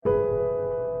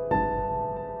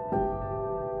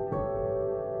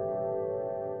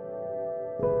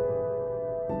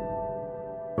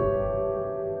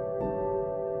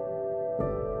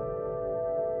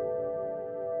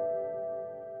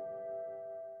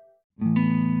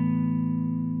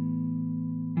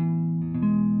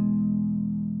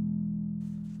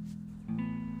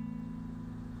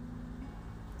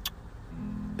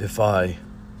If I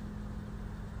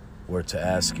were to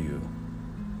ask you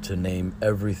to name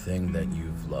everything that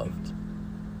you've loved,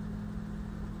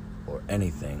 or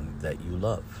anything that you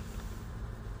love,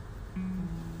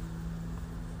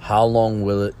 how long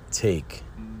will it take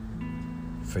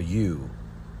for you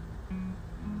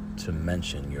to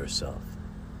mention yourself?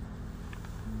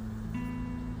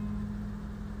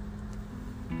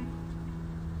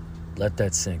 Let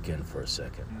that sink in for a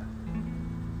second.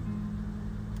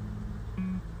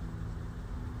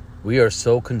 We are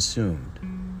so consumed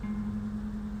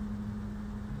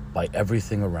by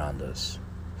everything around us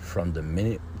from the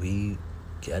minute we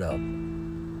get up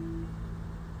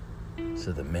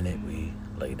to the minute we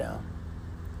lay down.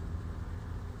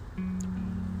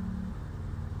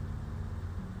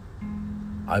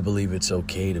 I believe it's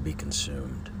okay to be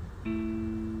consumed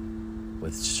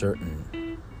with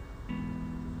certain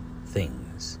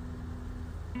things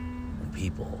and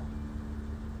people,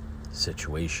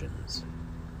 situations.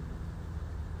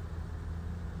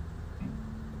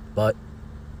 But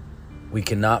we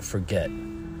cannot forget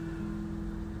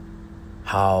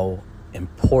how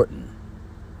important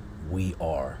we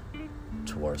are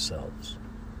to ourselves.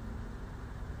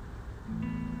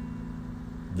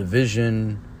 The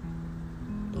vision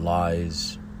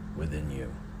lies within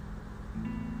you.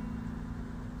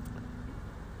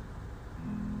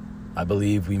 I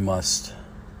believe we must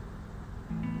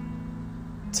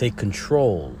take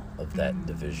control of that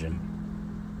division.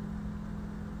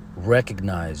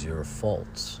 Recognize your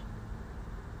faults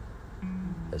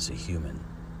as a human.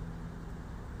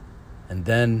 And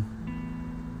then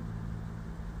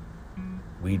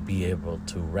we'd be able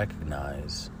to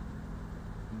recognize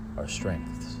our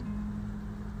strengths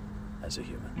as a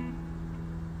human.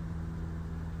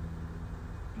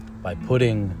 By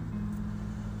putting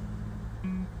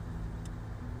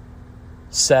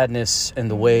sadness in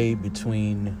the way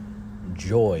between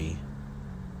joy,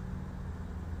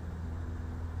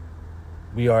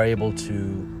 we are able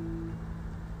to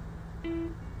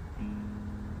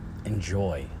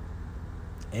enjoy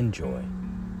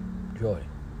joy.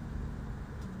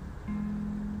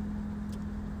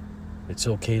 It's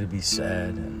okay to be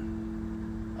sad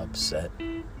and upset,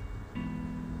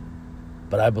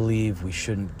 but I believe we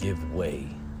shouldn't give way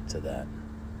to that.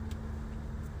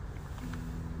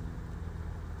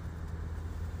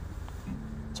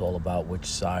 It's all about which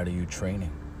side are you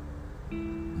training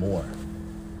more.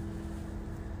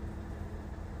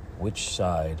 Which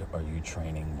side are you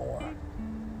training more?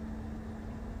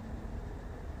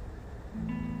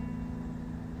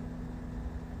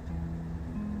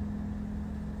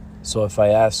 So if I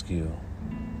ask you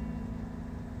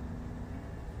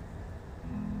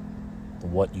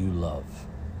what you love,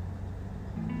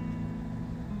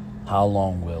 how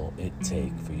long will it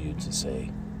take for you to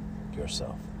say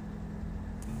yourself?